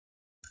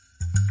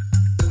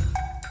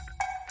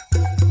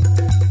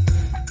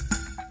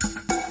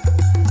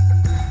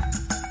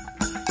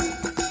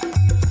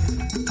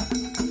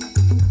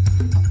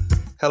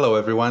Hello,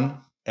 everyone,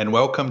 and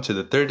welcome to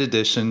the third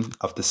edition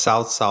of the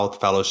South-South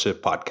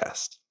Fellowship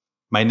podcast.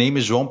 My name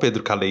is João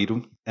Pedro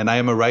Caleiro, and I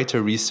am a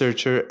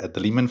writer-researcher at the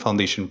Lehman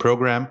Foundation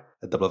Program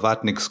at the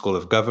Blavatnik School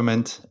of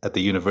Government at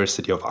the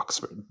University of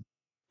Oxford.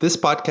 This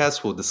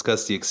podcast will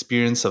discuss the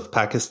experience of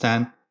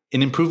Pakistan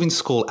in improving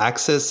school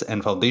access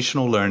and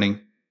foundational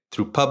learning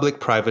through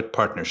public-private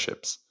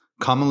partnerships,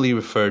 commonly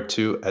referred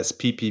to as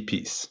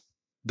PPPs.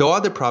 Though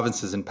other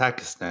provinces in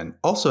Pakistan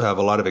also have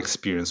a lot of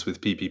experience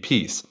with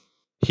PPPs,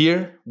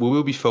 here, we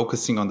will be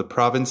focusing on the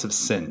province of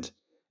Sindh,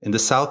 in the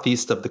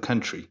southeast of the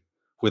country,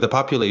 with a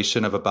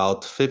population of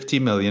about 50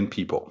 million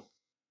people.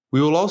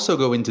 We will also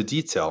go into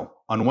detail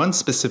on one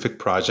specific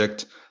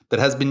project that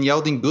has been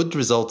yielding good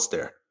results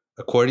there,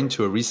 according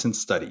to a recent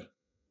study.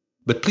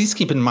 But please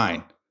keep in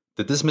mind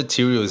that this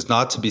material is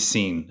not to be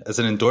seen as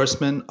an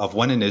endorsement of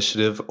one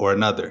initiative or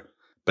another,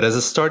 but as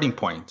a starting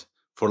point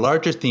for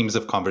larger themes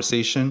of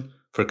conversation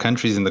for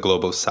countries in the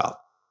Global South.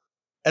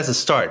 As a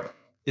start,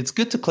 it's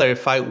good to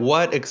clarify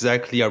what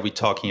exactly are we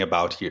talking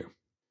about here.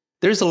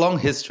 There's a long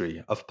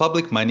history of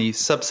public money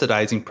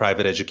subsidizing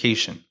private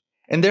education,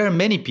 and there are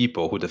many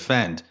people who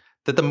defend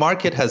that the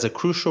market has a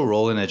crucial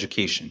role in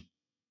education,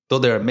 though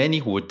there are many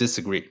who would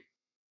disagree.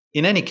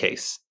 In any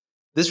case,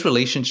 this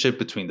relationship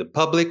between the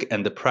public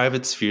and the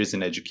private spheres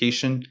in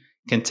education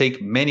can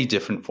take many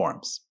different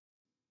forms.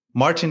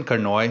 Martin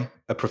Carnoy,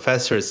 a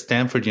professor at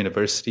Stanford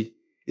University,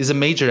 is a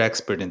major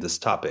expert in this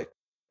topic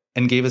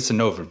and gave us an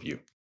overview.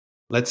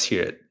 Let's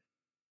hear it.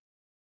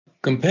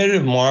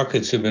 Competitive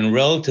markets have been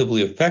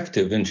relatively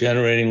effective in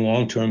generating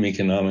long-term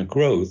economic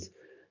growth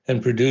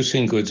and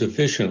producing goods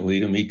efficiently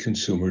to meet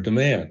consumer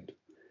demand.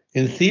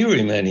 In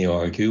theory, many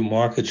argue,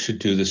 markets should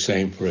do the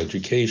same for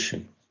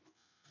education.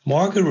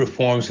 Market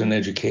reforms in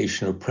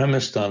education are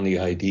premised on the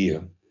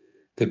idea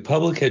that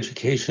public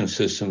education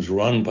systems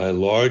run by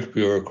large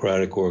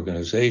bureaucratic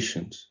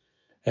organizations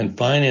and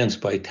financed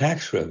by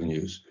tax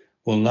revenues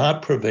will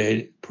not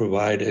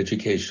provide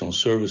educational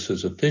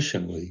services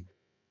efficiently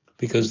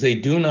because they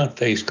do not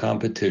face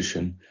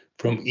competition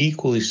from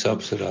equally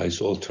subsidized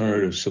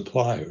alternative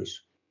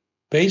suppliers.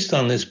 Based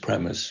on this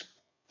premise,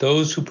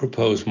 those who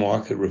propose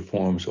market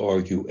reforms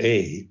argue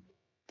A,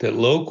 that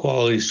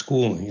low-quality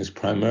schooling is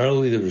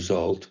primarily the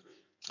result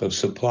of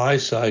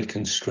supply-side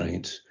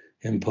constraints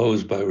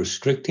imposed by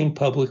restricting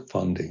public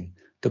funding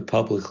to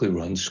publicly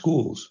run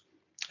schools,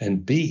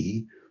 and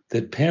B,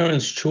 that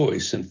parents'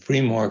 choice and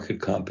free market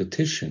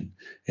competition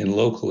in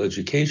local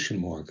education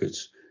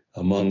markets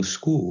among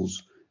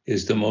schools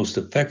is the most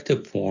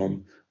effective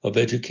form of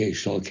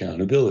educational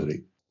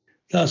accountability.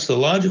 Thus, the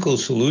logical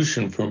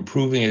solution for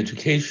improving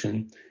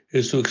education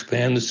is to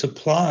expand the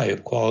supply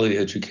of quality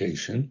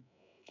education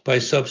by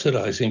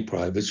subsidizing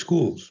private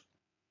schools.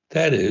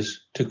 That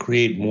is, to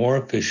create more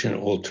efficient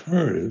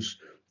alternatives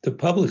to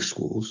public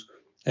schools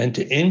and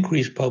to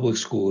increase public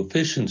school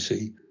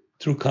efficiency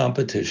through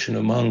competition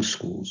among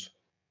schools.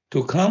 To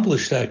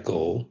accomplish that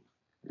goal,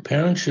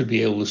 parents should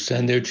be able to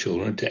send their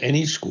children to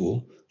any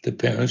school that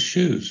parents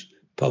choose,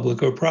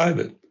 public or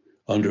private,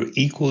 under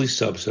equally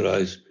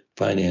subsidized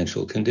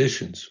financial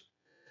conditions.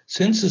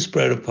 Since the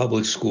spread of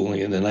public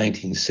schooling in the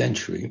 19th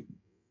century,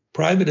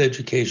 private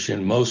education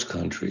in most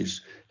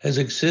countries has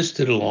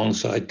existed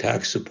alongside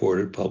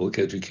tax-supported public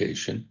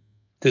education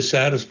to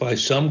satisfy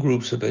some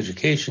groups of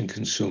education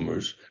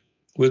consumers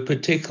with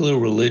particular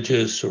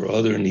religious or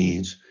other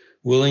needs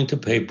willing to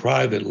pay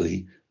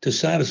privately to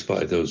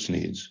satisfy those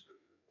needs.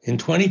 In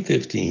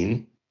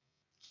 2015,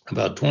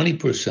 about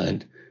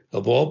 20%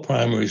 of all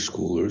primary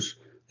schoolers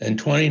and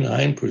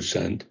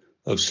 29%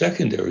 of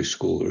secondary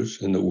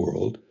schoolers in the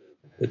world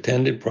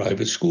attended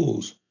private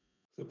schools.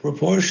 The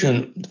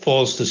proportion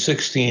falls to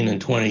 16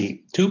 and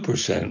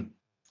 22%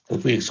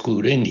 if we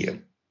exclude India.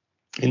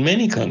 In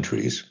many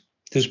countries,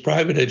 this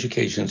private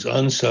education is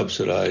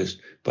unsubsidized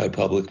by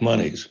public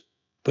monies,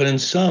 but in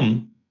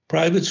some,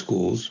 private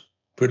schools,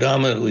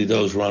 predominantly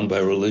those run by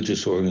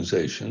religious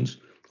organizations,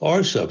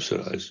 are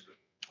subsidized,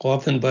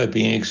 often by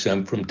being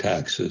exempt from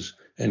taxes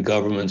and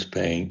governments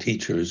paying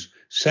teachers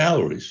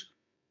salaries.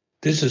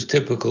 This is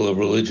typical of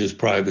religious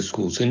private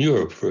schools in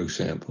Europe, for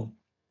example.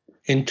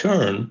 In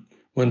turn,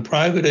 when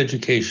private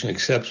education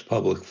accepts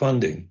public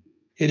funding,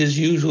 it is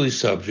usually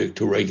subject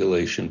to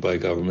regulation by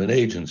government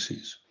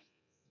agencies.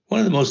 One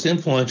of the most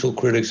influential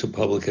critics of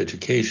public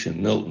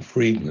education, Milton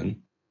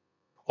Friedman,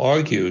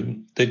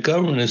 argued that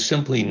government is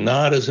simply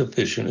not as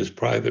efficient as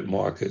private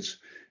markets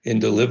in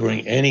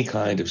delivering any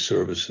kind of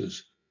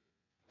services,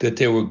 that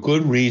there were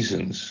good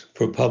reasons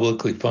for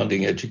publicly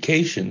funding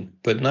education,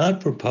 but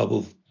not for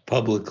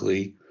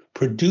publicly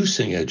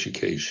producing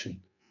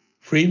education.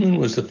 Friedman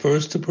was the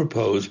first to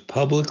propose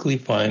publicly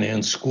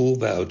financed school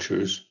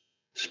vouchers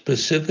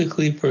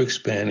specifically for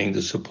expanding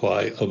the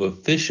supply of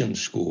efficient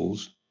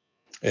schools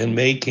and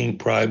making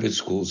private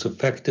schools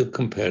effective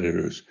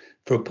competitors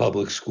for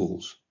public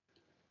schools.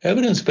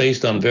 Evidence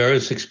based on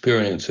various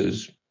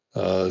experiences,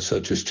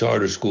 such as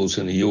charter schools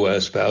in the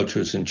US,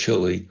 vouchers in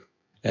Chile,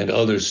 and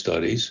other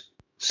studies,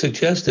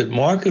 suggest that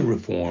market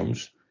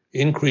reforms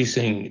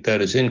increasing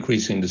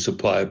the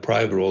supply of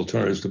private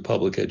alternatives to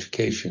public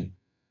education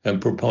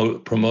and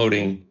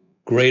promoting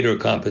greater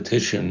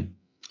competition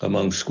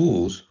among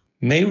schools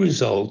may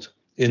result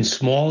in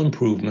small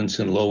improvements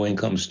in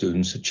low-income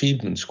students'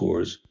 achievement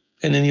scores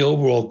and in the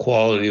overall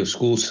quality of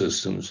school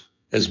systems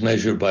as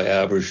measured by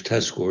average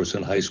test scores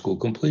and high school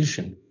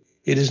completion.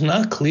 It is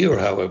not clear,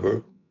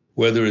 however,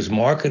 whether it's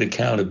market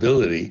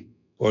accountability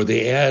or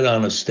the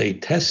add-on of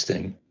state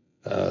testing,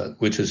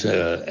 which is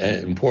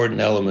an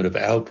important element of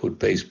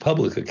output-based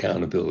public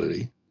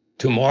accountability,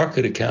 to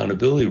market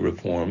accountability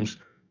reforms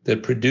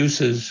that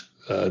produces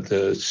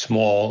the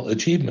small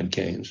achievement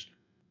gains.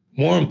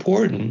 More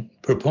important,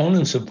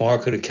 proponents of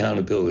market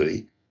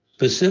accountability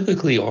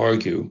specifically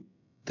argue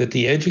that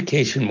the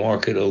education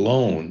market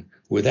alone,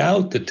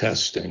 without the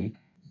testing,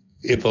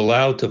 if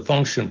allowed to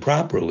function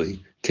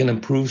properly, can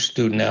improve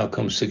student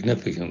outcomes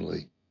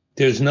significantly.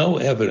 There's no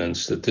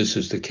evidence that this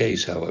is the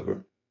case,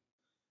 however.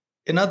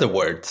 In other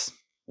words,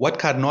 what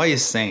Carnoy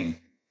is saying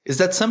is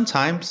that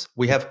sometimes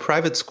we have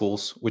private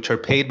schools which are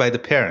paid by the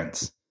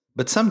parents,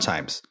 but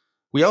sometimes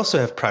we also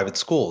have private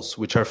schools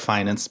which are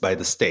financed by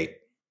the state.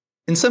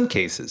 In some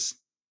cases,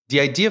 the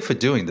idea for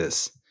doing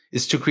this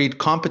is to create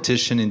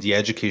competition in the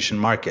education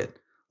market,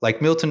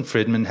 like Milton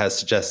Friedman has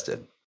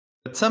suggested.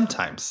 But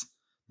sometimes,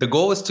 the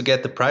goal is to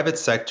get the private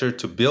sector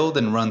to build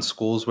and run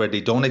schools where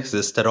they don't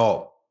exist at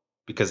all,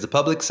 because the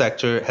public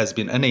sector has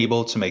been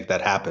unable to make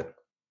that happen.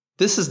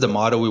 This is the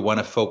model we want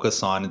to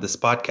focus on in this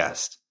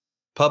podcast: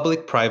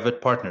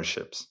 public-private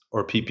partnerships,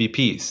 or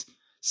PPPs,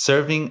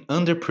 serving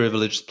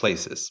underprivileged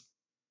places.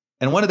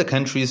 And one of the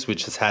countries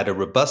which has had a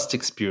robust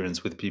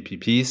experience with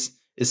PPPs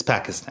is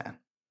Pakistan.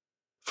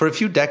 For a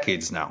few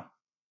decades now,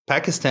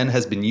 Pakistan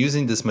has been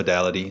using this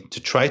modality to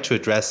try to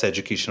address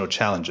educational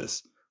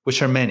challenges,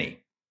 which are many.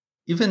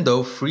 Even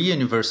though free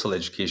universal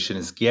education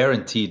is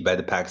guaranteed by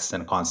the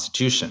Pakistan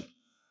Constitution,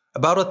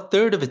 about a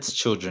third of its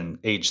children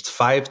aged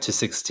 5 to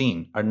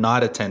 16 are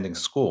not attending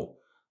school,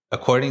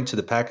 according to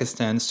the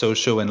Pakistan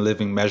Social and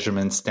Living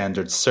Measurement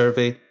Standards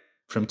Survey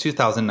from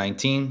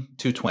 2019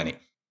 to 20.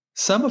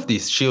 Some of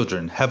these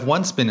children have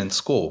once been in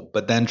school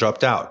but then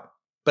dropped out,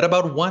 but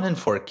about 1 in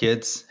 4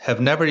 kids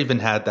have never even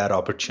had that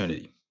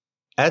opportunity.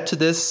 Add to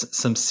this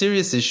some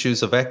serious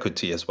issues of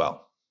equity as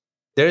well.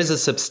 There is a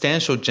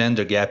substantial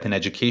gender gap in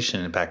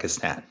education in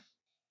Pakistan.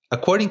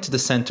 According to the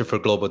Center for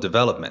Global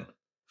Development,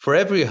 for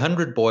every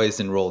 100 boys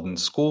enrolled in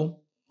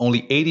school,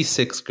 only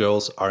 86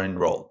 girls are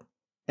enrolled.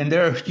 And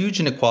there are huge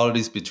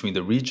inequalities between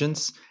the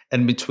regions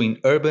and between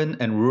urban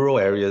and rural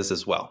areas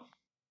as well.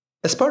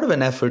 As part of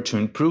an effort to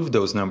improve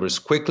those numbers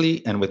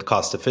quickly and with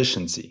cost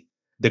efficiency,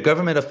 the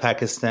government of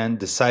Pakistan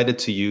decided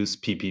to use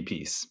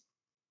PPPs.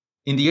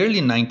 In the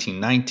early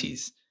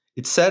 1990s,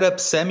 it set up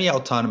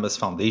semi-autonomous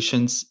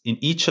foundations in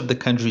each of the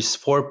country's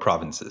 4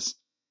 provinces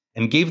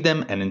and gave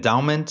them an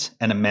endowment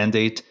and a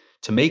mandate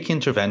to make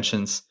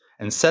interventions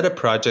and set up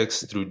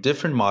projects through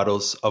different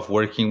models of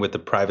working with the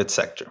private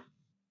sector.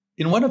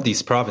 In one of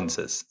these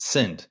provinces,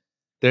 Sindh,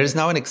 there is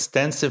now an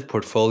extensive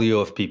portfolio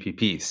of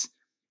PPPs,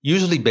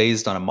 usually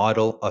based on a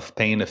model of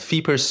paying a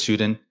fee per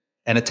student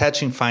and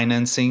attaching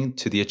financing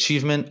to the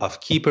achievement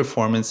of key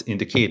performance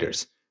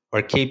indicators,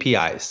 or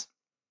KPIs.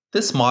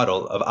 This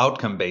model of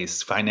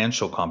outcome-based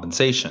financial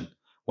compensation,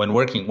 when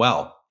working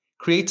well,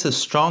 creates a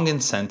strong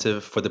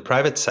incentive for the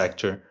private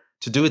sector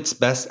to do its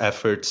best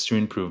efforts to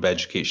improve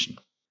education.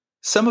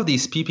 Some of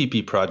these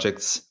PPP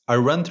projects are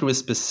run through a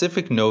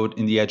specific node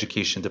in the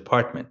education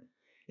department,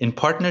 in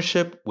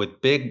partnership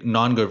with big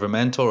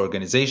non-governmental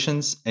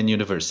organizations and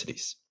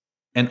universities.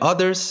 And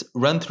others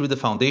run through the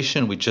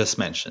foundation we just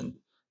mentioned,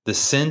 the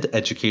Sindh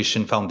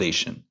Education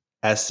Foundation,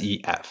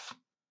 SEF.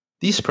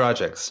 These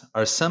projects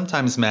are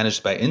sometimes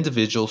managed by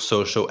individual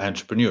social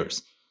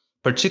entrepreneurs,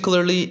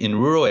 particularly in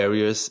rural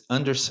areas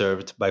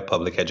underserved by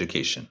public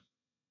education.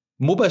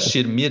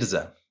 Mubashir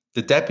Mirza,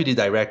 the Deputy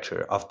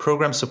Director of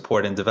Program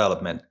Support and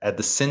Development at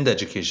the Sindh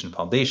Education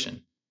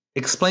Foundation,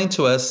 explained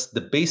to us the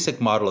basic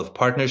model of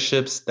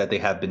partnerships that they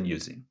have been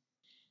using.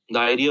 The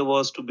idea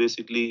was to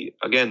basically,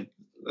 again,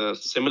 a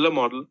similar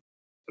model,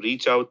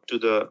 reach out to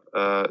the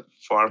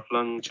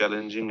far-flung,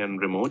 challenging,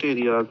 and remote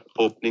areas,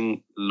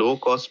 opening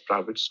low-cost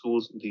private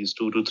schools. These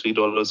 $2 to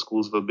 $3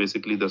 schools were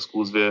basically the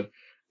schools where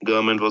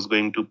government was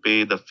going to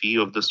pay the fee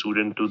of the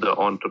student to the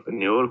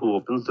entrepreneur who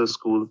opens the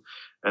school,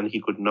 and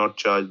he could not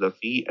charge the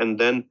fee. And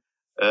then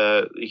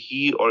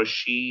he or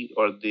she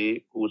or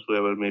they,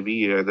 whosoever may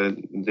be,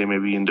 they may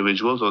be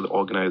individuals or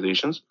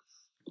organizations,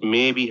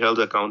 may be held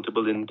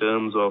accountable in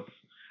terms of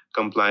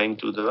complying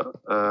to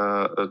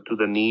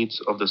the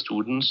needs of the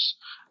students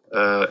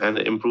and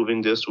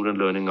improving their student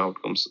learning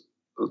outcomes.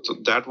 So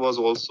that was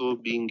also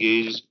being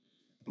gauged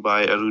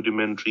by a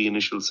rudimentary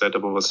initial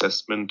setup of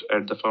assessment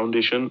at the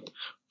foundation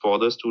for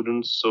the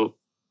students. So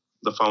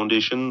the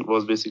foundation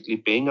was basically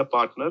paying a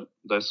partner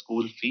the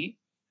school fee,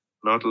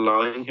 not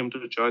allowing him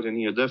to charge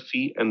any other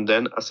fee, and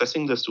then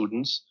assessing the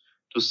students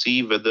to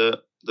see whether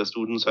the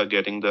students are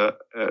getting the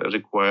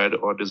required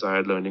or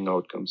desired learning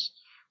outcomes.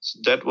 So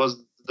that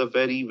was the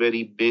very,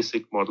 very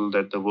basic model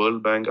that the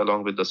World Bank,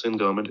 along with the Sindh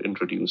government,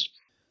 introduced.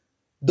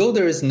 Though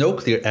there is no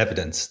clear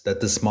evidence that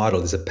this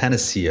model is a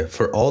panacea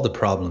for all the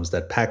problems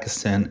that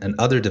Pakistan and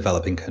other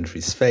developing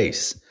countries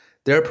face,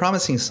 there are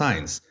promising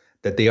signs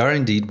that they are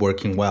indeed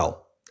working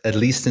well, at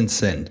least in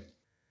Sindh.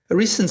 A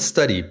recent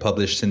study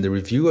published in the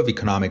Review of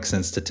Economics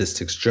and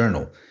Statistics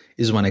journal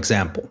is one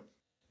example.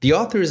 The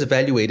authors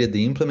evaluated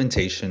the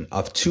implementation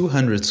of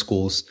 200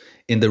 schools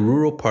in the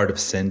rural part of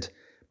Sindh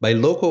by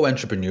local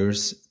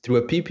entrepreneurs through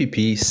a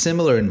PPP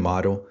similar in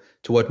model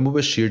to what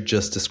Mubashir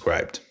just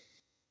described.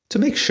 To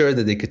make sure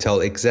that they could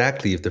tell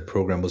exactly if the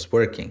program was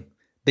working,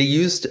 they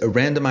used a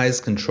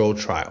randomized control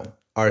trial,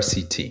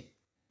 RCT.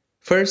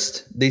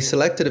 First, they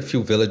selected a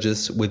few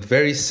villages with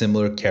very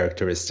similar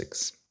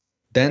characteristics.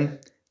 Then,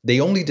 they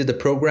only did the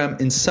program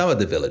in some of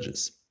the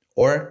villages,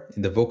 or,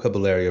 in the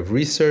vocabulary of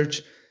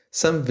research,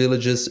 some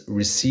villages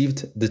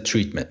received the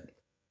treatment.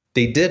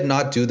 They did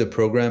not do the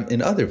program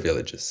in other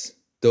villages.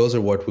 Those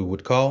are what we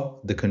would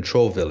call the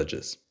control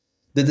villages.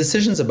 The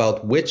decisions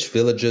about which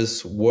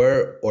villages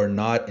were or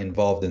not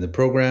involved in the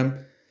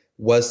program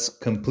was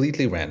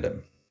completely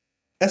random.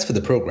 As for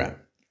the program,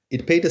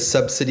 it paid a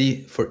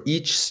subsidy for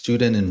each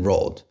student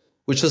enrolled,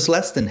 which was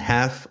less than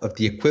half of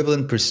the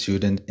equivalent per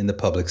student in the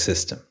public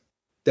system.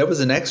 There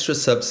was an extra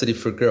subsidy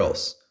for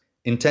girls,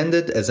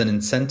 intended as an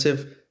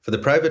incentive for the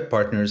private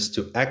partners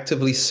to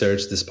actively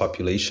search this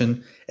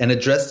population and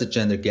address the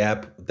gender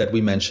gap that we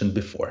mentioned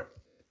before.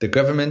 The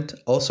government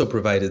also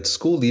provided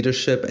school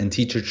leadership and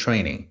teacher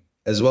training,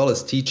 as well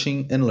as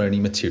teaching and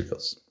learning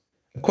materials.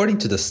 According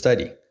to the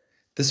study,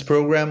 this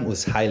program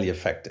was highly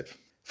effective.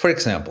 For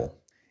example,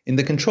 in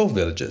the control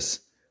villages,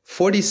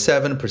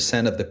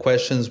 47% of the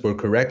questions were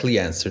correctly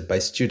answered by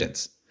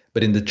students,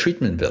 but in the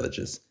treatment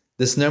villages,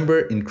 this number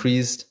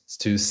increased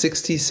to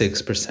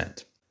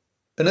 66%.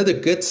 Another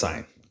good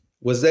sign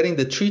was that in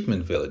the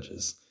treatment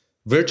villages,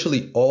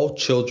 virtually all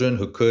children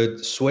who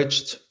could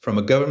switched from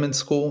a government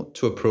school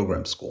to a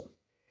program school.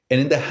 And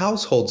in the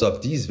households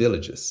of these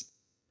villages,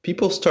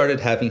 people started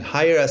having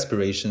higher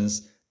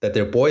aspirations that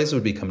their boys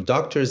would become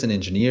doctors and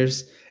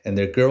engineers and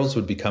their girls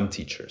would become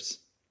teachers.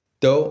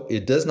 Though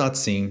it does not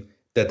seem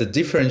that the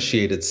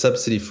differentiated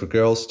subsidy for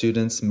girl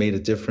students made a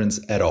difference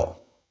at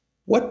all.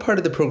 What part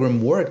of the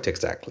program worked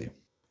exactly?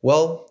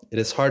 Well, it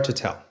is hard to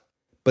tell.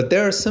 But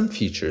there are some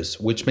features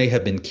which may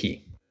have been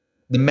key.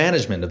 The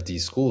management of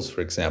these schools,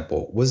 for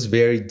example, was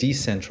very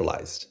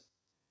decentralized.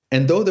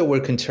 And though there were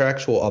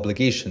contractual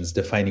obligations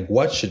defining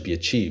what should be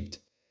achieved,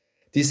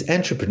 these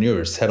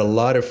entrepreneurs had a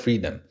lot of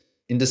freedom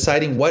in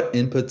deciding what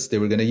inputs they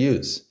were going to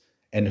use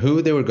and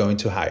who they were going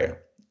to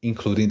hire,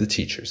 including the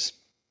teachers.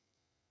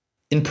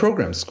 In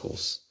program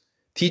schools,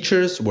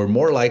 teachers were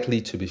more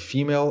likely to be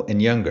female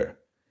and younger,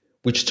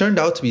 which turned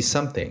out to be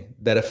something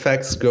that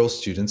affects girl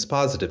students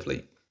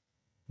positively.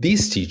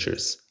 These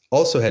teachers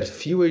also had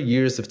fewer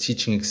years of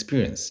teaching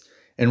experience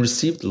and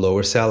received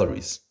lower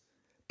salaries,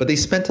 but they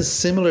spent a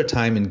similar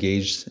time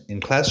engaged in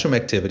classroom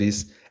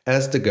activities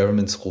as the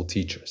government school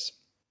teachers.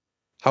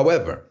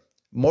 However,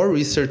 more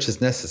research is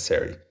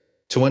necessary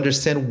to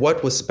understand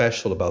what was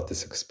special about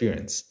this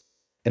experience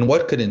and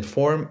what could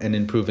inform and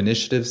improve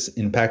initiatives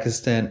in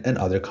Pakistan and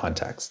other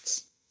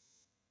contexts.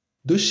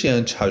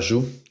 Dhushyanth,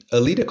 Raju, a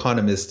lead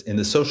economist in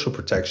the Social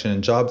Protection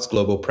and Jobs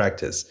Global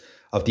Practice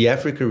of the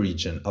Africa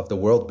region of the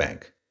World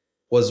Bank,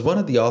 was one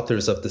of the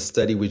authors of the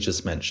study we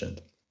just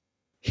mentioned.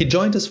 He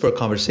joined us for a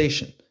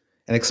conversation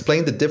and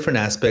explained the different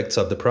aspects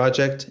of the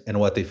project and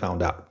what they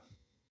found out.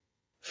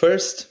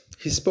 First,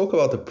 he spoke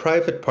about the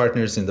private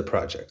partners in the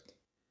project.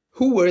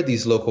 Who were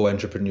these local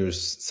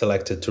entrepreneurs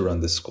selected to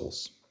run the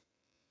schools?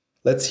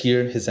 Let's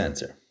hear his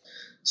answer.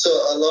 So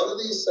a lot of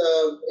these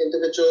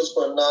individuals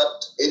were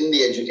not in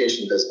the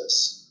education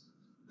business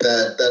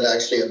that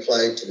actually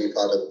applied to be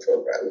part of the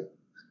program.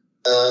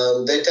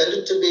 They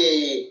tended to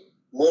be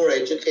more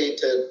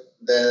educated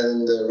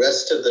than the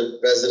rest of the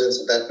residents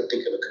of that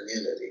particular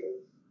community,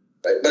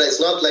 right? But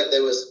it's not like they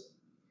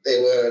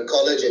were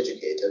college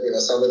educated.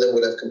 Some of them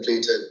would have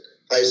completed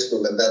high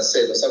school and that's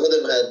it. Or some of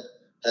them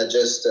had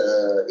just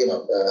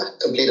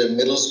completed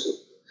middle school.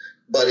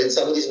 But in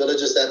some of these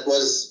villages, that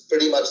was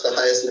pretty much the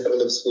highest level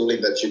of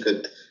schooling that you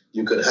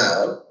could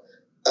have.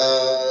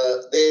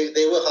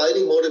 They were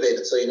highly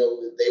motivated, so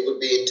they would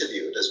be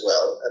interviewed as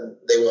well, and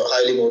they were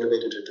highly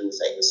motivated to do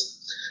things.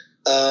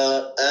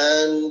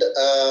 And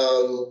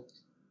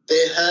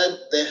they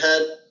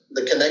had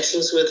the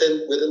connections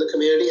within the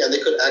community, and they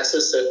could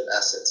access certain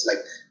assets. Like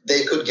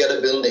they could get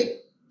a building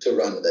to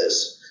run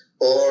this,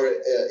 or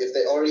if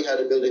they already had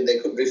a building, they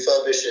could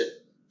refurbish it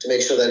to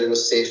make sure that it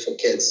was safe for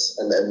kids,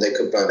 and then they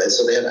could run it.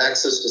 So they had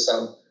access to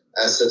some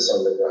assets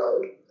on the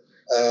ground.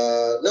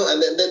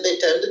 And then they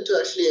tended to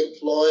actually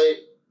employ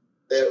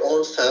their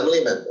own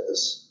family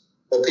members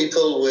or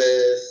people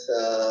with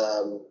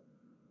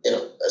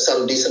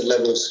some decent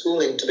level of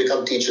schooling to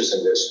become teachers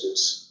in their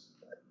schools.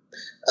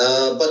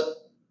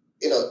 But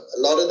a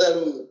lot of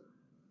them,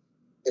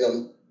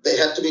 they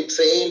had to be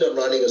trained on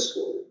running a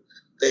school.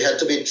 they had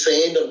to be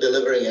trained on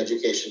delivering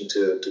education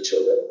to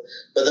children.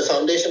 But the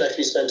foundation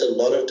actually spent a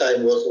lot of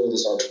time working with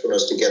these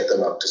entrepreneurs to get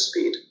them up to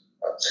speed.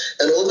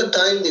 And over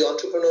time, the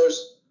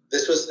entrepreneurs,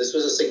 this was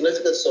a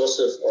significant source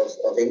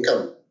of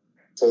income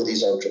for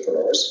these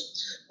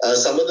entrepreneurs.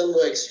 Some of them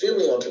were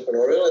extremely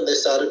entrepreneurial, and they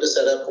started to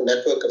set up a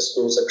network of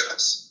schools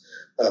across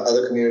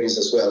other communities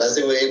as well, as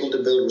they were able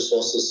to build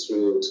resources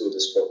through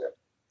this program.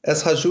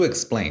 As Raju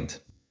explained,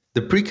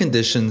 the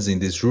preconditions in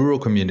these rural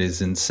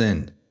communities in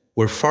Sindh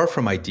were far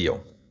from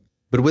ideal.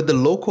 But with the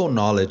local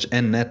knowledge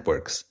and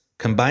networks,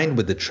 combined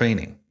with the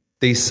training,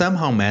 they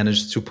somehow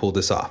managed to pull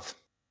this off.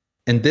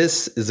 And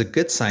this is a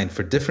good sign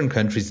for different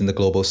countries in the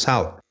Global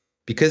South,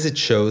 because it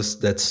shows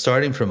that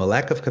starting from a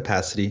lack of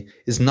capacity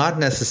is not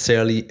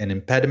necessarily an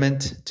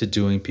impediment to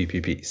doing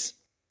PPPs.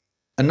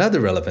 Another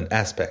relevant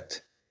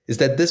aspect is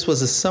that this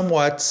was a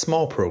somewhat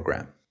small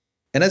program.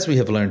 And as we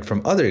have learned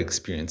from other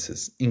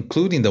experiences,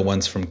 including the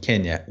ones from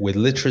Kenya with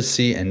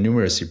literacy and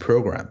numeracy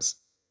programs,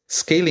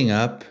 scaling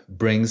up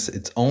brings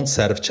its own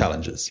set of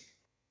challenges.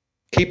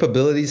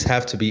 Capabilities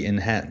have to be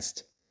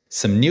enhanced,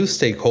 some new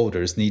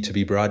stakeholders need to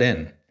be brought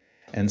in,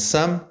 and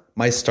some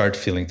might start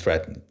feeling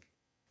threatened.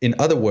 In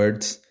other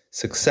words,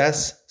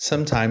 success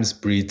sometimes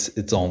breeds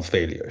its own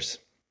failures.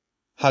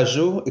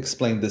 Raju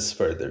explained this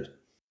further.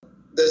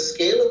 The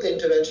scale of the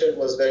intervention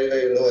was very,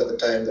 very low at the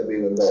time that we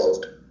were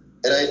involved.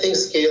 And I think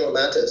scale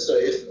matters. So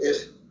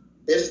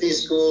if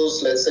these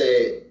schools, let's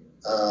say,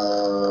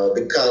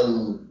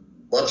 become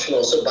much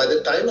more, so by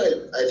the time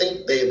I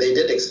think they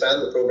did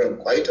expand the program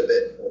quite a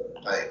bit over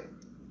time.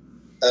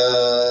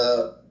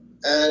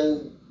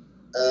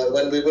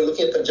 When we were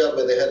looking at Punjab,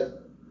 where they had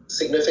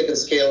significant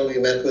scale, we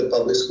met with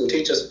public school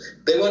teachers.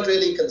 They weren't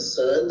really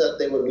concerned that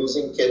they were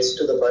losing kids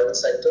to the private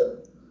sector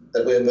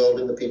that were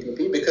involved in the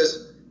PPP,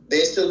 because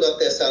they still got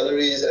their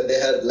salaries and they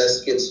had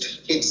less kids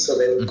to teach, so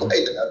they were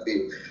quite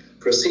happy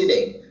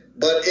proceeding.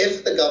 But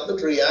if the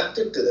government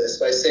reacted to this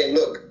by saying,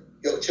 look,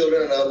 your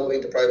children are now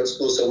moving to private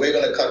schools, so we're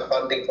going to cut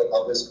funding for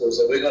public schools,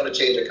 so we're going to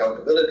change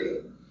accountability,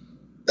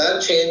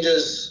 that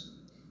changes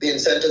the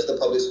incentives of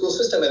the public school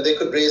system, and they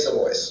could raise a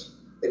voice.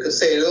 They could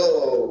say,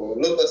 oh,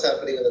 look what's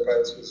happening in the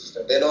private school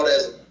system. They're not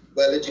as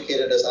well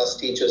educated as us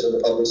teachers in the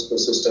public school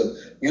system.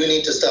 You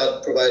need to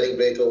start providing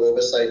greater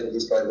oversight of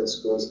these private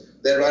schools.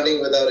 They're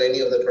running without any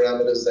of the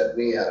parameters that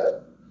we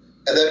have.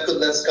 And that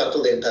could then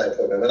scuttle the entire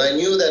program. And I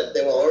knew that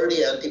there were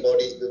already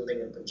antibodies building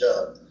in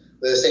Punjab.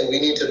 They were saying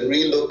we need to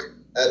relook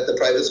at the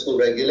private school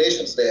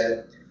regulations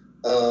there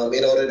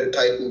in order to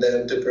tighten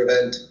them to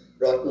prevent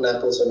rotten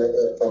apples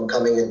from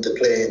coming into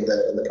play in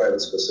the private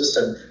school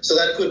system. So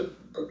that could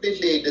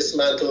completely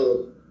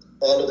dismantle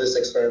all of this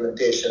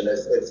experimentation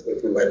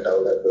if we went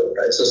down that road,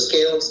 right? So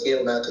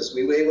scale matters.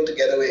 We were able to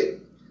get away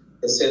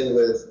in Sindh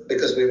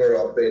because we were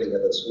operating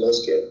at a low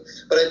scale.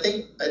 But I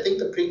think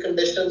the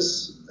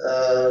preconditions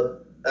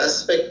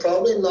aspect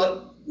probably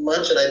not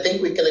much, and I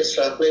think we can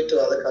extrapolate to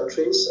other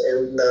countries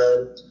in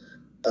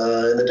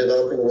the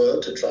developing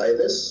world to try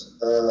this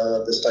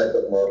type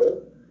of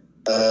model.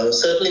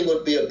 Certainly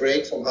would be a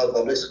break from how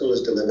public school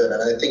is delivered,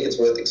 and I think it's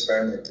worth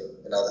experimenting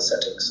in other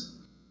settings.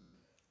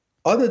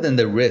 Other than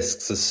the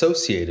risks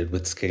associated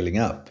with scaling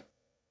up,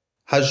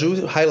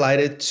 Raju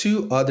highlighted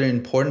two other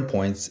important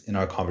points in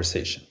our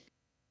conversation.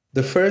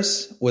 The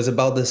first was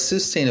about the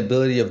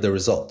sustainability of the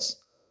results,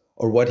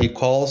 or what he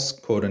calls,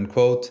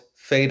 quote-unquote,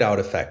 fade-out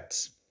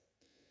effects.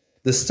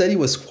 The study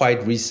was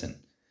quite recent,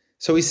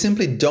 so we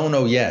simply don't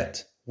know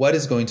yet what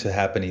is going to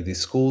happen in these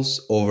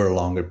schools over a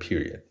longer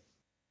period.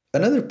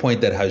 Another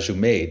point that Raju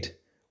made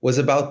was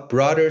about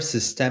broader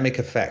systemic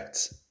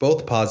effects,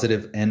 both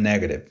positive and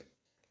negative.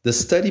 The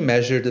study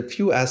measured a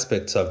few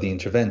aspects of the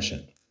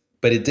intervention,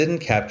 but it didn't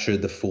capture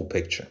the full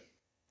picture.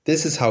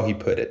 This is how he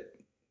put it.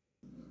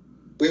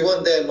 We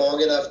weren't there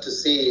long enough to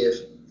see if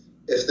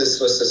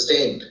this was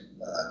sustained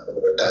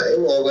over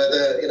time, or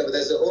whether,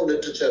 there's a whole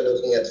literature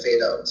looking at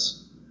fade-out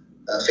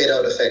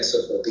effects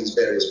of these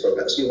various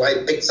programs. You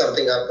might pick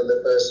something up in the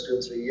first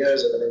 2-3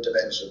 years of an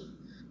intervention,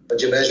 but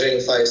you're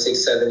measuring 5,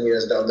 6, 7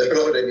 years down the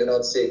road and you're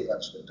not seeing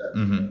much return.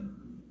 Mm-hmm.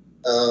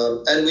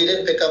 And we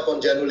didn't pick up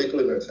on general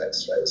equilibrium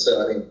effects, right?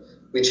 So,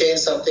 we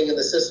changed something in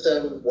the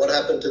system. What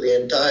happened to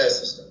the entire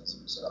system?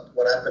 So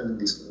what happened in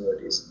these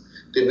communities?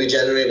 Did we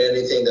generate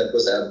anything that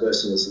was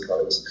adverse in these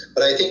economies?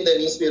 But I think there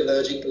needs to be a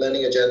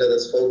learning agenda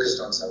that's focused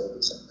on some of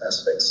these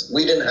aspects.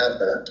 We didn't have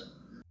that.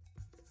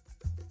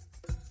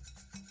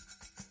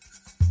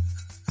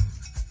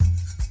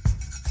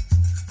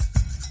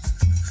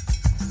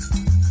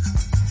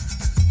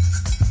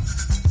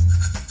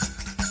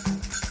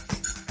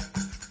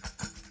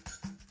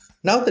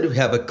 Now that we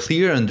have a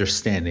clear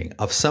understanding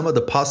of some of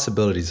the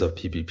possibilities of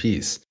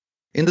PPPs,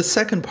 in the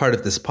second part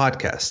of this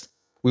podcast,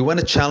 we want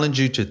to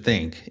challenge you to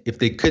think if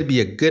they could be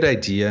a good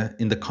idea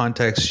in the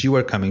context you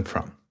are coming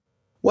from.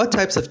 What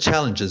types of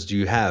challenges do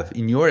you have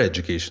in your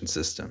education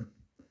system?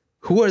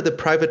 Who are the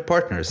private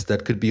partners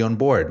that could be on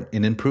board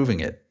in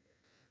improving it?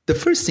 The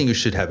first thing you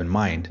should have in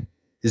mind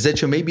is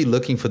that you may be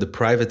looking for the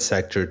private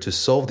sector to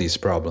solve these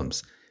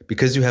problems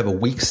because you have a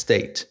weak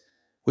state,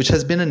 which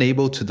has been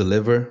unable to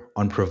deliver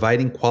on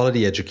providing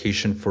quality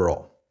education for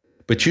all.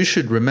 But you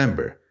should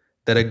remember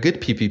that a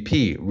good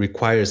PPP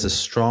requires a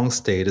strong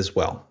state as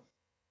well.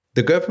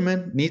 The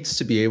government needs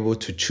to be able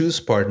to choose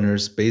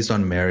partners based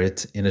on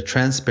merit in a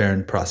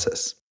transparent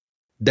process.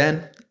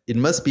 Then, it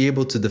must be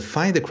able to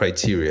define the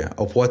criteria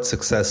of what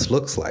success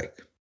looks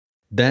like.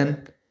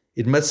 Then,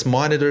 it must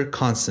monitor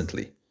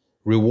constantly,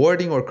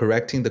 rewarding or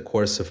correcting the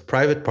course of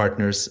private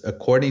partners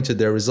according to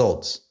their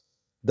results,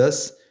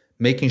 thus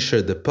making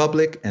sure the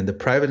public and the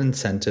private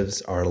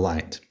incentives are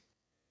aligned.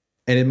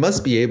 And it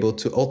must be able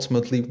to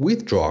ultimately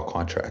withdraw a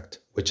contract,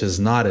 which is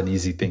not an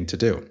easy thing to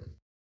do.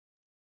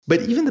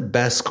 But even the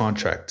best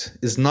contract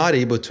is not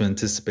able to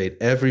anticipate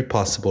every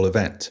possible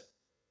event.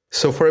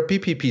 So for a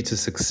PPP to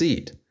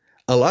succeed,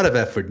 a lot of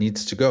effort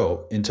needs to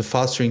go into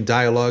fostering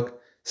dialogue,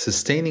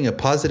 sustaining a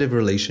positive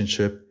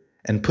relationship,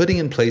 and putting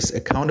in place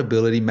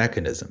accountability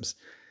mechanisms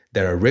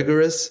that are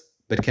rigorous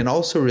but can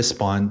also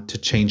respond to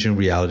changing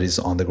realities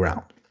on the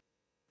ground.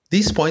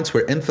 These points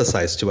were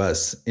emphasized to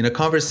us in a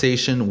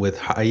conversation with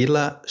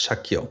Rahila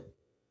Shakil,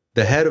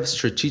 the head of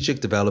strategic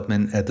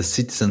development at the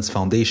Citizens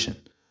Foundation,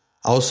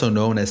 also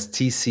known as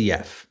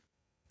TCF.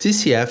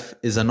 TCF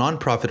is a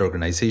nonprofit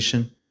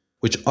organization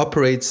which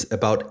operates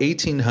about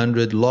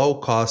 1,800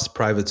 low-cost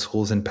private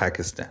schools in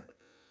Pakistan,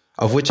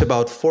 of which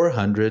about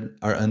 400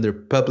 are under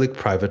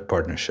public-private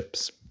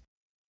partnerships.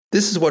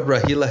 This is what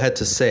Rahila had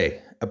to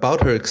say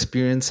about her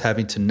experience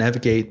having to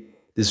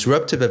navigate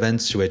disruptive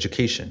events to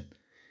education,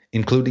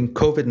 including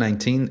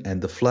COVID-19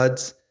 and the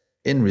floods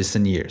in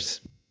recent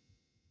years.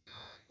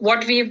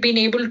 What we have been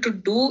able to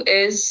do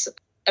is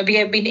we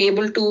have been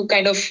able to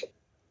kind of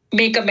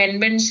make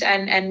amendments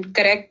and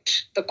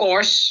correct the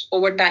course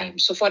over time.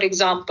 So, for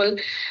example,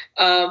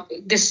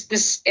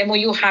 this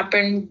MOU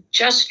happened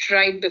just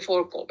right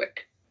before COVID.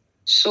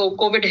 So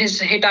COVID has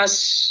hit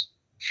us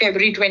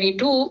February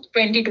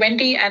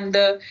 2020, and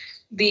the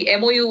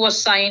MOU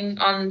was signed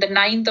on the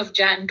 9th of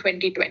Jan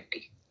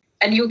 2020.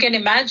 And you can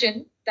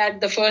imagine that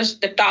the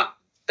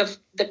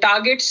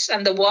targets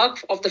and the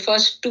work of the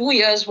first 2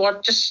 years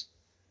just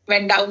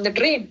went down the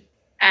drain.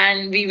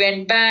 And we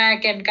went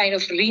back and kind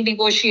of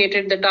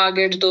renegotiated the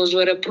targets. Those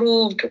were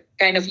approved,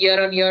 kind of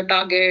year-on-year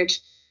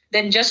targets.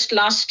 Then just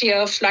last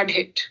year, flood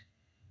hit.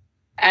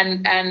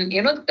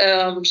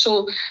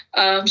 So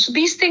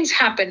these things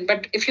happen.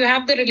 But if you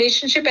have the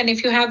relationship and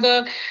if you have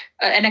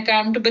an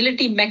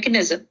accountability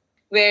mechanism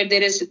where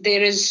there is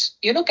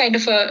kind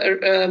of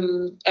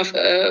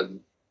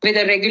with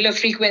a regular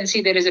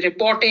frequency, there is a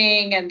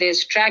reporting and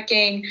there's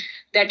tracking,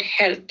 that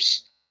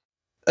helps.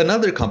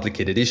 Another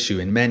complicated issue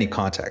in many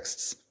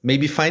contexts may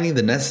be finding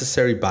the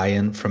necessary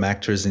buy-in from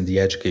actors in the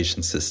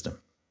education system.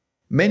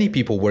 Many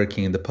people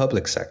working in the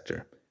public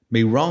sector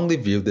may wrongly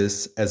view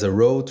this as a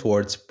road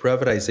towards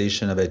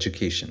privatization of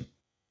education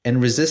and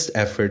resist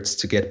efforts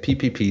to get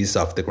PPPs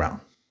off the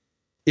ground.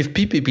 If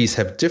PPPs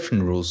have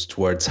different rules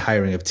towards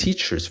hiring of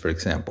teachers, for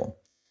example,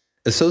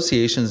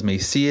 associations may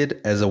see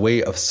it as a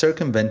way of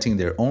circumventing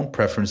their own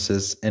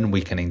preferences and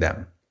weakening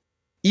them.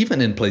 Even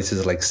in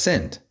places like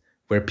Sindh,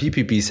 where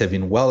PPPs have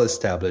been well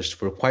established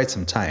for quite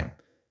some time,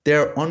 there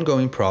are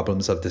ongoing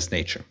problems of this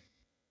nature.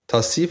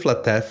 Tauseef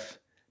Lateef,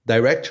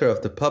 director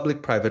of the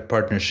Public-Private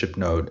Partnership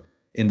Node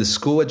in the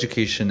School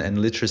Education and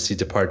Literacy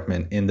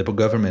Department in the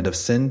government of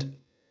Sindh,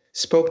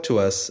 spoke to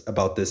us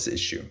about this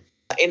issue.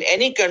 In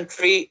any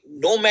country,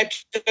 no matter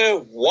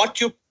what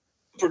you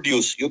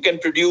produce, you can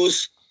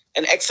produce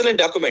an excellent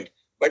document,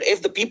 but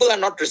if the people are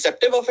not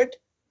receptive of it,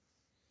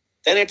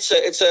 then it's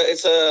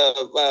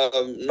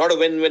not a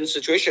win-win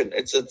situation.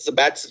 It's a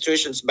bad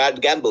situation. It's a bad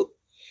gamble.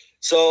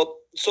 So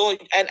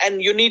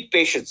you need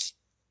patience.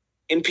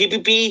 In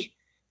PPP,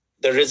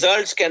 the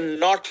results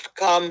cannot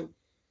come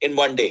in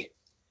one day.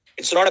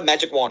 It's not a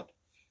magic wand,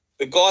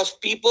 because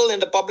people in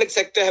the public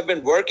sector have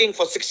been working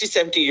for 60,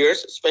 70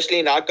 years, especially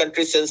in our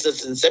country since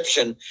its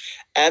inception,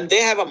 and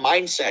they have a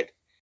mindset.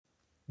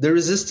 The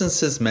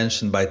resistances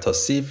mentioned by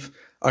Tauseef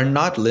are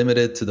not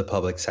limited to the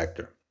public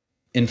sector.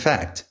 In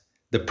fact,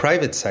 the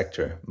private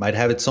sector might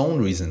have its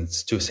own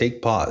reasons to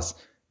take pause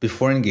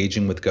before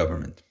engaging with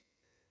government.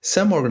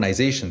 Some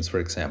organizations, for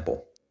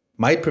example,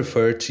 might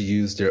prefer to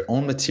use their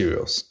own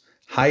materials,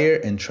 hire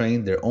and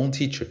train their own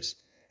teachers,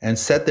 and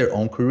set their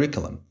own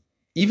curriculum,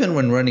 even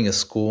when running a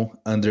school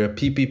under a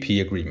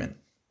PPP agreement.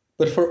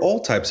 But for all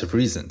types of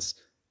reasons,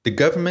 the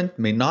government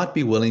may not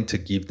be willing to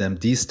give them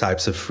these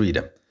types of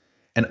freedom,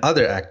 and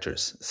other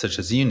actors, such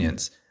as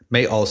unions,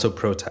 may also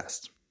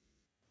protest.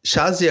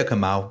 Shazia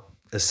Kamal,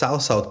 a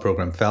South-South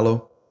Program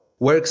Fellow,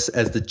 works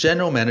as the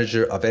General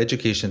Manager of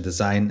Education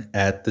Design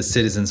at the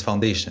Citizens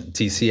Foundation,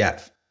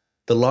 TCF,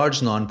 the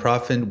large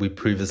nonprofit we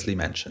previously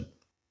mentioned.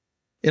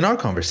 In our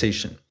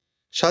conversation,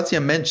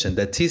 Shazia mentioned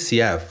that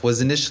TCF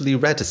was initially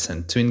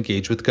reticent to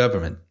engage with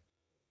government.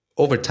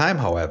 Over time,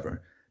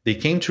 however, they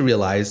came to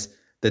realize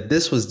that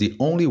this was the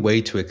only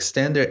way to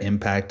extend their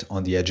impact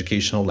on the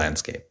educational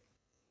landscape.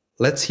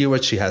 Let's hear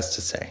what she has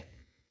to say.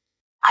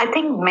 I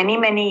think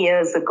many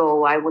years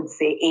ago, I would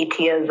say 8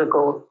 years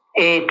ago,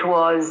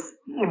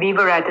 we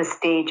were at a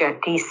stage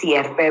at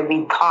TCF where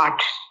we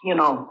thought, we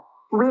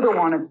don't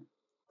want to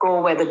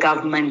go where the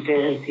government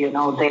is,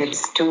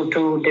 it's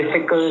too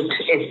difficult.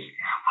 It's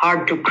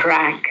hard to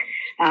crack.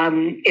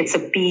 It's a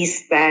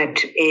piece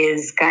that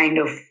is kind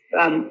of,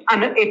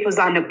 it was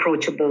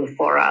unapproachable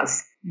for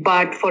us.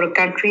 But for a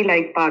country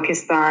like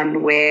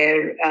Pakistan,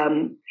 where,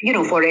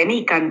 for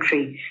any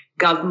country,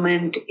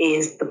 government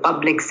is the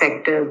public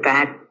sector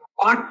that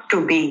ought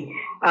to be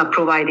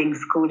providing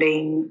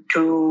schooling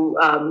to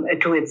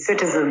its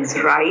citizens,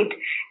 right?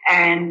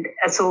 And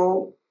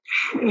so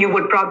you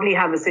would probably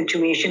have a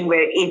situation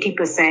where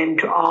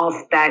 80% of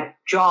that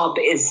job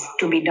is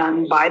to be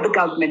done by the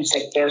government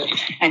sector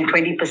and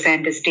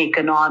 20% is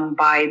taken on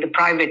by the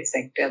private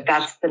sector.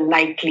 That's the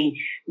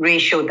likely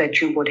ratio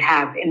that you would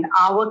have. In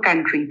our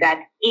country,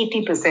 that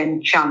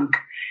 80% chunk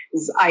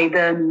is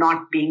either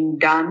not being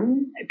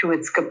done to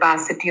its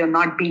capacity or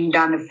not being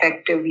done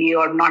effectively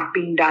or not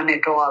being done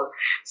at all.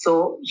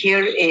 So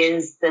here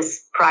is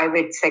this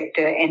private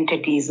sector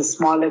entities, a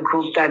smaller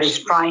group that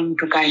is trying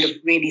to kind of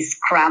really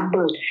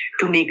scramble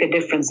to make a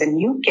difference. And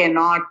you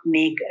cannot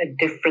make a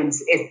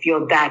difference if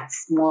you're that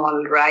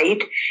small,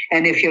 right?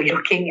 And if you're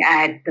looking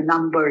at the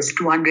numbers,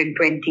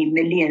 220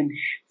 million,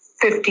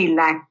 50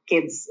 lakh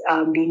kids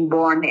being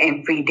born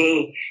every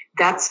day.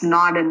 That's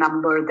not a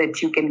number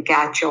that you can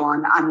catch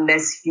on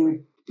unless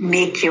you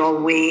make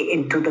your way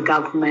into the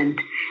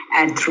government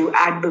and through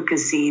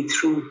advocacy,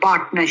 through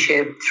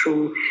partnership,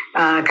 through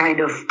kind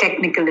of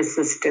technical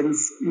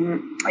assistance,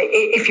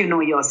 if you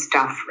know your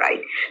stuff,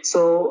 right?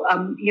 So,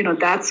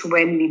 that's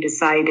when we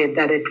decided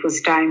that it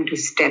was time to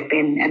step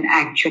in and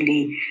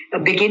actually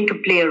begin to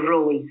play a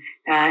role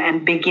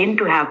and begin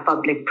to have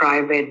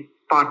public-private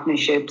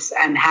partnerships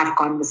and have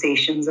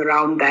conversations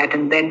around that,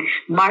 and then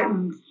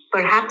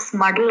perhaps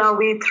muddle our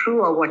way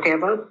through or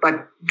whatever,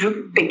 but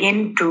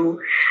begin to,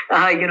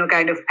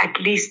 kind of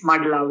at least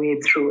muddle our way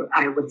through,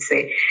 I would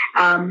say.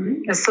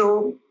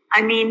 To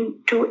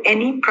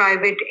any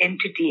private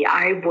entity,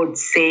 I would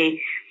say,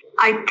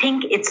 I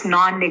think it's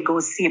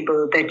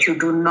non-negotiable that you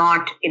do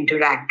not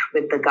interact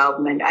with the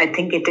government. I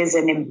think it is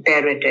an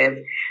imperative.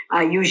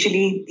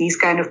 Usually these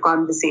kind of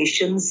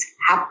conversations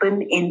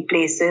happen in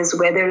places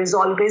where there is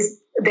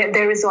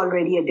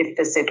already a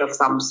deficit of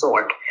some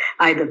sort,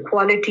 either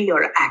quality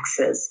or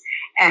access.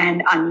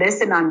 And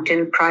unless and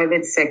until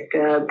private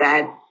sector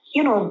that,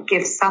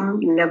 gives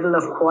some level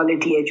of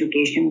quality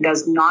education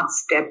does not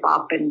step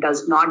up and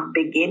does not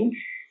begin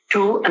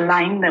to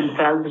align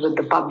themselves with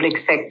the public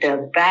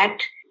sector, that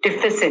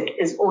deficit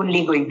is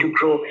only going to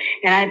grow.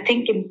 And I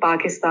think in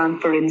Pakistan,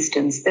 for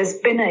instance, there's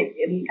been a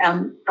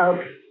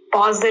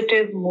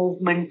positive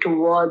movement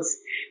towards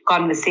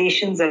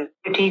conversations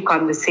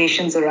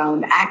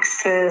around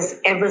access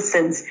ever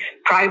since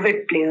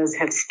private players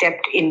have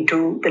stepped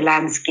into the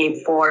landscape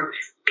for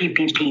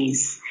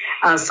PPPs.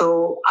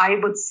 So I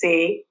would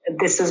say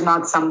this is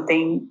not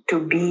something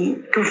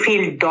to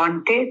feel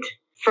daunted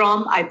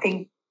from. I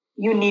think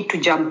you need to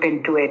jump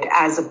into it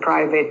as a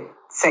private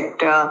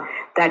sector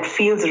that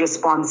feels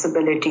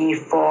responsibility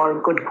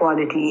for good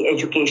quality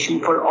education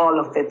for all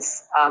of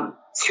its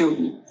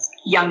students,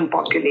 young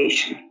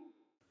population.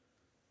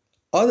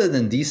 Other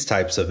than these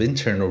types of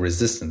internal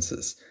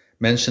resistances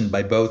mentioned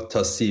by both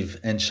Tauseef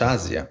and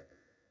Shazia,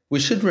 we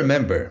should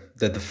remember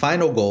that the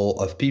final goal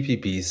of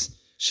PPPs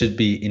should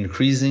be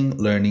increasing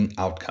learning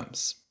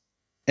outcomes.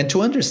 And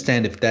to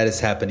understand if that is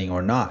happening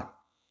or not,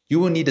 you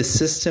will need a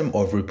system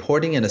of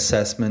reporting and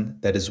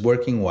assessment that is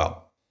working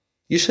well.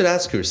 You should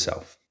ask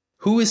yourself,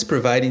 who is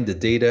providing the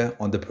data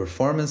on the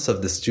performance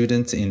of the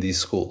students in these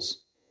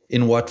schools?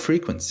 In what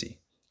frequency?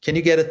 Can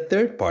you get a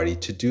third party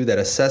to do that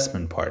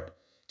assessment part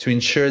to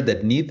ensure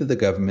that neither the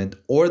government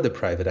or the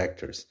private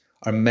actors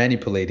are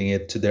manipulating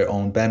it to their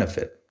own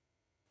benefit?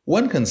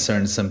 One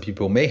concern some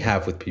people may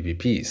have with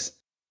PPPs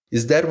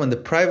is that when the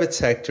private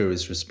sector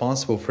is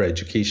responsible for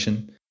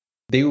education,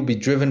 they will be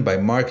driven by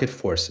market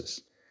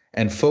forces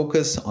and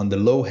focus on the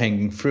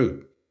low-hanging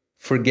fruit,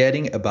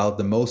 forgetting about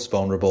the most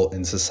vulnerable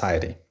in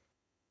society.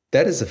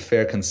 That is a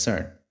fair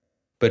concern,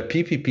 but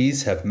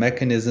PPPs have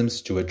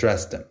mechanisms to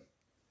address them.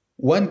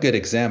 One good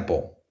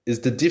example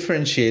is the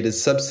differentiated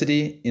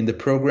subsidy in the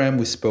program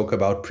we spoke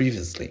about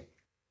previously.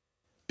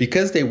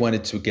 Because they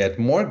wanted to get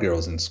more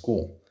girls in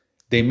school,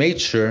 they made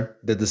sure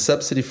that the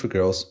subsidy for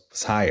girls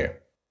was higher.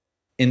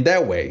 In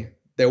that way,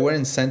 there were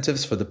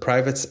incentives for the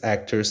private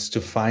actors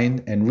to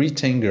find and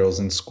retain girls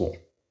in school,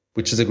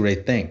 which is a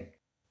great thing.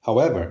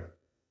 However,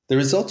 the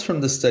results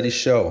from the study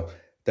show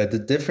that the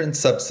different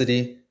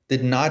subsidy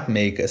did not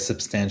make a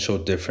substantial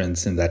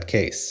difference in that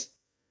case,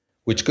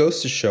 which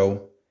goes to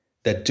show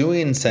that doing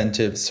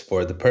incentives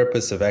for the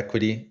purpose of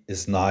equity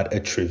is not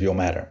a trivial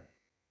matter.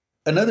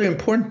 Another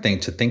important thing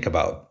to think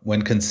about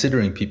when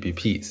considering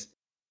PPPs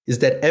is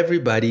that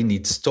everybody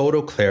needs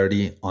total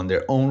clarity on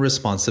their own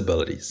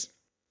responsibilities.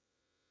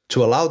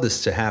 To allow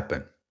this to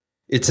happen,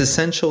 it's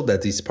essential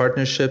that these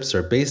partnerships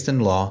are based in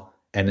law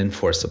and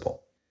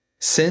enforceable.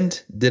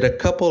 Sindh did a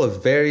couple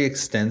of very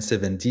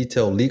extensive and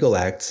detailed legal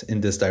acts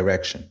in this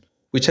direction,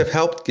 which have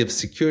helped give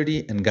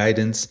security and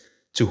guidance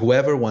to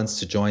whoever wants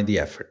to join the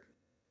effort.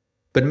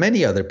 But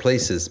many other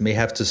places may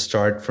have to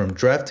start from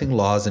drafting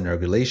laws and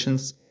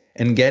regulations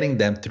and getting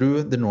them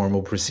through the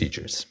normal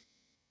procedures.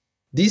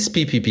 These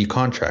PPP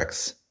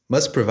contracts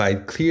must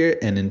provide clear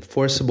and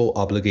enforceable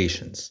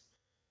obligations,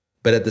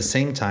 but at the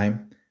same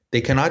time,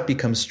 they cannot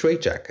become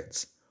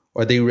straitjackets,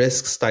 or they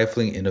risk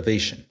stifling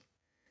innovation.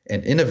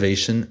 And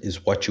innovation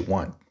is what you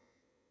want.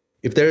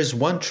 If there is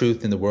one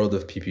truth in the world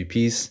of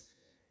PPPs,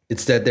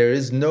 it's that there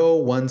is no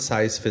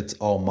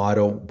one-size-fits-all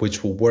model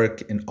which will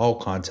work in all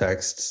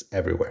contexts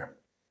everywhere.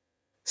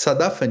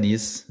 Sadaf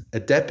Anees, a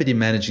deputy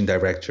managing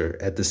director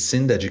at the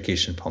Sindh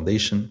Education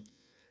Foundation,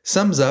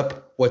 sums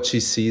up what she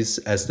sees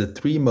as the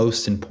three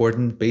most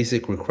important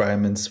basic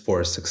requirements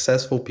for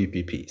successful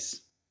PPPs.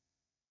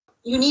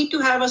 You need to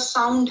have a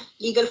sound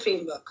legal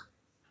framework.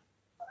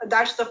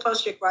 That's the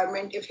first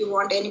requirement. If you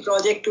want any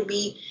project to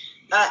be,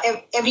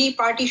 every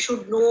party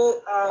should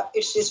know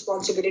its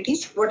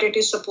responsibilities, what it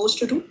is supposed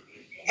to do,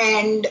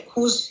 and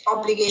whose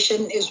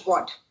obligation is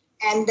what.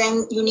 And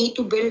then you need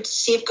to build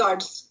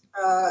safeguards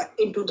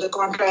into the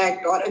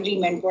contract or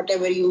agreement,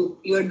 whatever you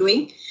are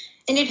doing.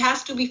 And it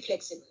has to be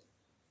flexible.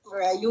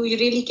 You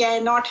really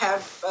cannot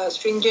have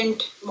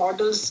stringent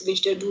models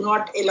which do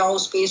not allow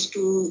space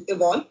to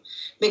evolve,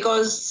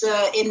 because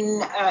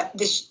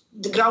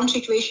the ground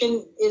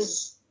situation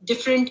is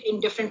different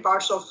in different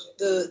parts of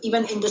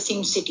even in the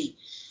same city.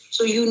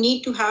 So you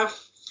need to have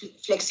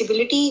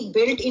flexibility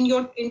built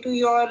into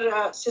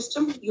your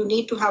system. You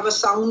need to have a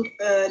sound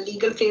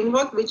legal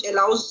framework which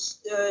allows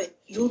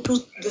you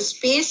the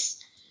space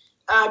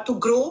to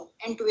grow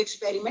and to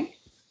experiment.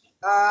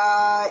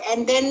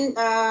 And then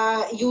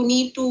you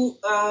need to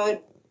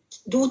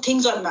do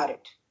things on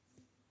merit.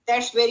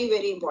 That's very,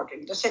 very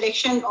important. The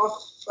selection of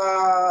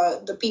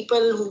the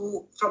people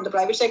who from the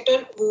private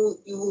sector who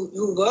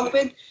you work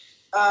with,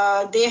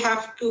 they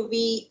have to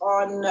be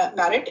on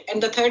merit.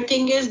 And the third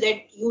thing is that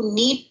you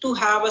need to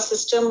have a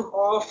system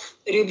of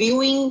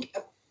reviewing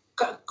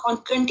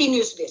on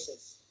continuous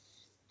basis,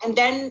 and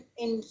then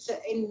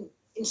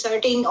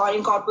inserting or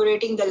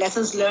incorporating the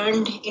lessons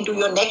learned into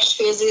your next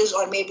phases,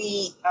 or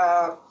maybe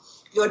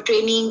your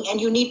training.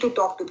 And you need to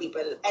talk to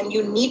people, and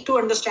you need to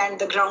understand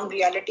the ground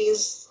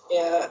realities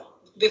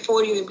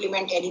before you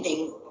implement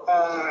anything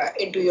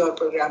into your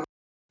program.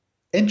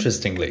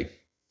 Interestingly,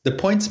 the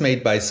points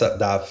made by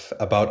Sadaf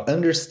about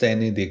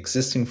understanding the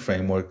existing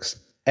frameworks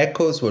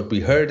echoes what we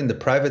heard in the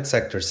private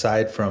sector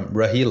side from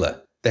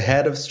Rahila, the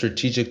head of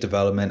strategic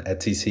development at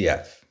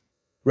TCF.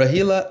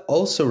 Rahila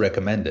also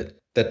recommended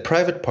that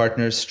private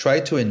partners try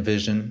to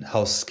envision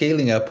how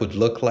scaling up would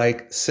look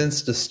like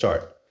since the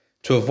start,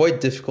 to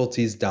avoid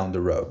difficulties down the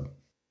road.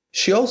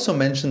 She also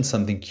mentioned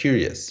something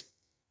curious.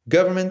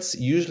 Governments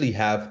usually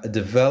have a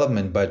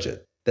development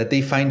budget that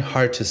they find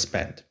hard to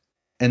spend.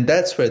 And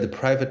that's where the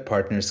private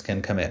partners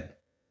can come in,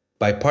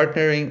 by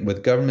partnering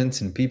with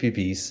governments in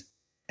PPPs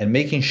and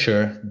making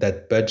sure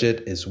that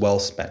budget is well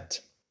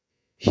spent.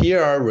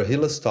 Here are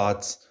Rahila's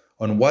thoughts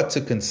on what to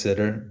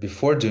consider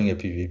before doing a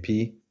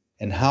PPP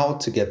and how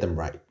to get them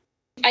right.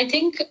 I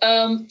think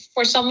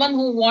for someone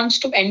who wants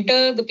to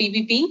enter the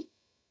PPP,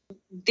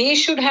 they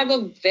should have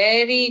a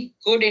very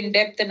good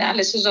in-depth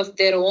analysis of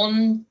their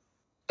own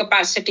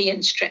capacity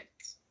and strength.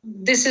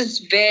 This is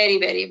very,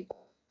 very important.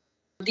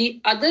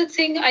 The other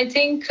thing, I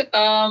think,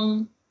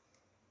 and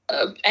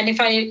if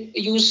I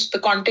use the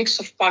context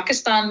of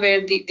Pakistan,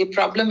 where the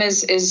problem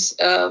is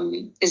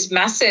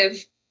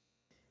massive,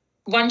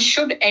 one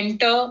should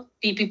enter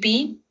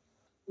PPP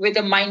with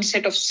a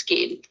mindset of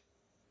scale.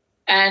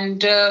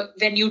 And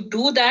when you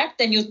do that,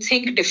 then you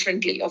think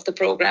differently of the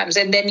programs,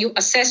 and then you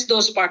assess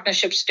those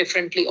partnerships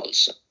differently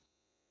also.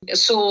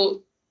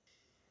 So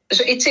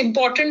it's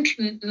important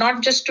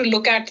not just to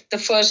look at the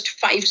first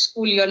 5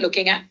 schools you're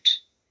looking at,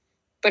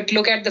 but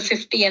look at the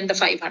 50 and the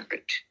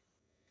 500.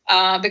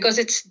 Because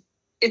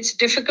it's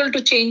difficult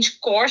to change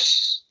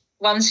course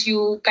once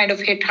you kind of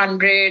hit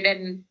 100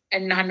 and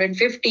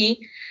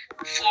 150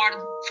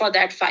 for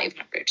that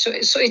 500. So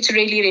it's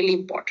really, really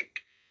important.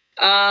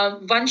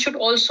 One should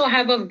also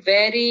have a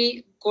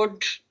very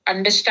good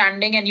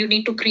understanding, and you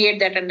need to create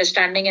that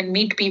understanding and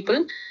meet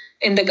people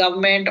in the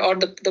government or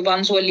the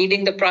ones who are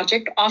leading the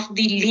project of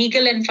the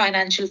legal and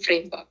financial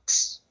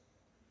frameworks.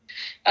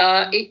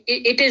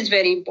 It is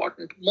very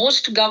important.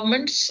 Most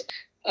governments,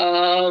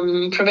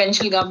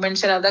 provincial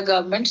governments and other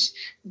governments,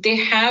 they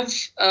have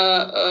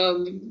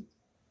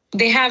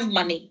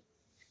money.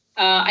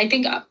 I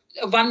think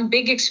one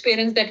big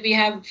experience that we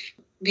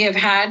have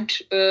had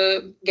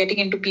getting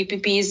into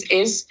PPPs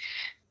is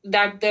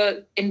that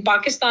in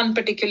Pakistan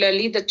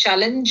particularly, the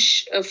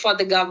challenge for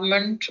the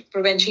government,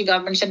 provincial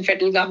governments and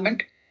federal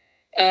government,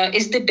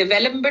 is the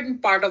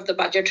development part of the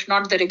budget,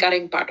 not the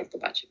recurring part of the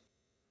budget.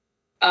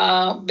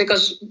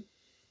 Because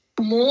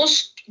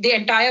the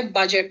entire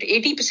budget,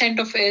 80%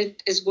 of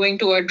it is going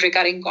toward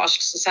recurring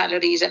costs,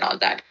 salaries and all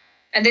that.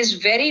 And there's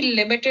very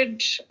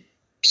limited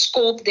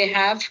scope they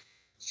have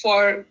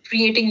for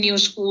creating new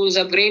schools,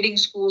 upgrading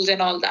schools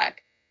and all that.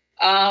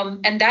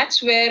 And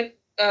that's where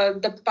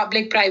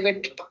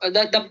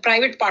the the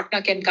private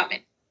partner can come in.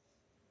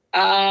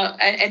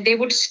 And they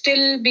would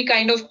still be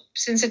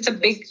since it's a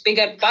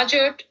bigger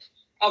budget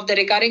of the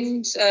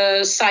recurring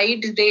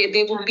side,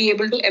 they would be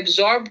able to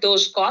absorb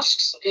those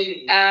costs.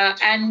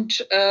 And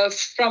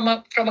from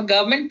a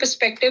government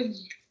perspective,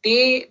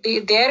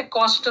 their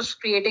cost of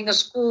creating a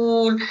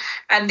school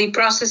and the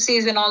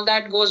processes and all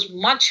that goes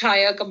much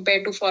higher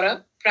compared to for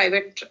a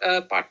private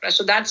partner.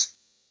 So that's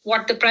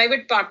what the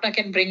private partner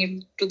can bring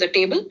into the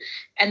table,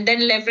 and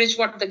then leverage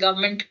what the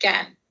government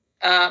can,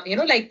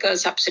 like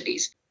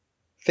subsidies.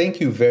 Thank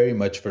you very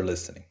much for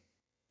listening.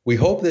 We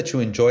hope that you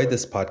enjoyed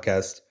this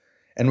podcast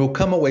and will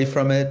come away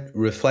from it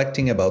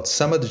reflecting about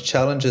some of the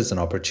challenges and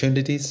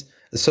opportunities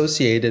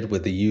associated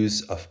with the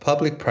use of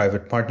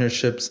public-private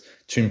partnerships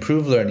to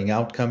improve learning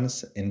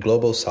outcomes in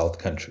Global South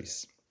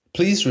countries.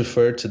 Please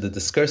refer to the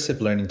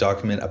discursive learning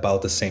document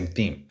about the same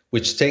theme,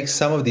 which takes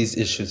some of these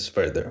issues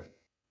further.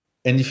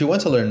 And if you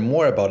want to learn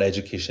more about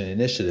education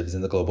initiatives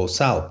in the Global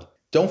South,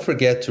 don't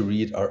forget to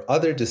read our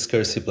other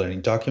discursive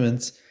learning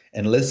documents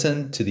and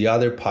listen to the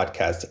other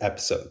podcast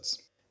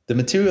episodes. The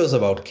materials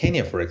about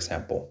Kenya, for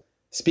example,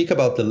 speak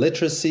about the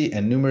literacy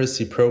and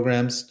numeracy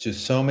programs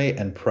Tusome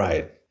and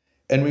Pride.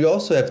 And we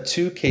also have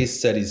 2 case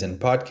studies and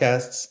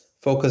podcasts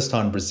focused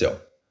on Brazil.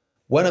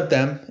 One of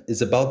them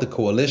is about the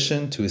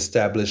coalition to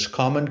establish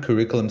common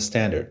curriculum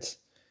standards,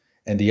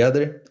 and the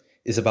other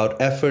is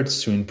about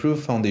efforts to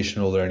improve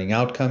foundational learning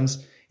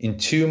outcomes in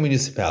 2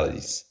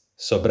 municipalities,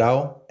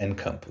 Sobral and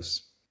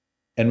Campos.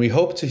 And we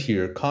hope to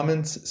hear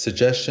comments,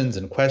 suggestions,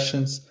 and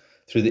questions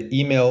through the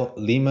email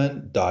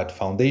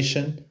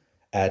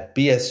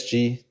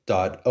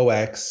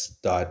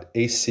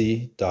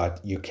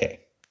lehman.foundation@bsg.ox.ac.uk.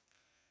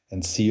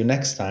 And see you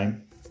next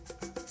time.